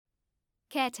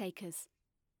Caretakers.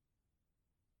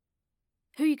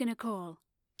 Who you gonna call?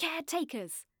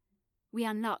 Caretakers! We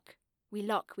unlock, we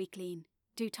lock, we clean,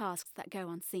 do tasks that go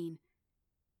unseen.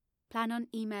 Plan on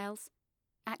emails,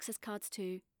 access cards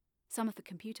too, some of the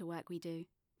computer work we do.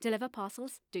 Deliver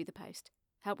parcels, do the post.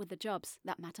 Help with the jobs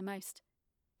that matter most.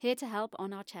 Here to help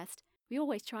on our chest, we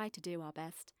always try to do our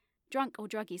best. Drunk or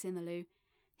druggies in the loo.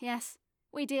 Yes,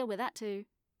 we deal with that too.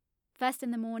 First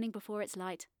in the morning before it's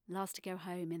light, last to go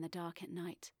home in the dark at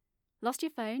night. Lost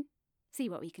your phone? See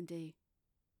what we can do.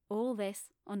 All this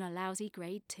on a lousy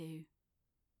grade 2.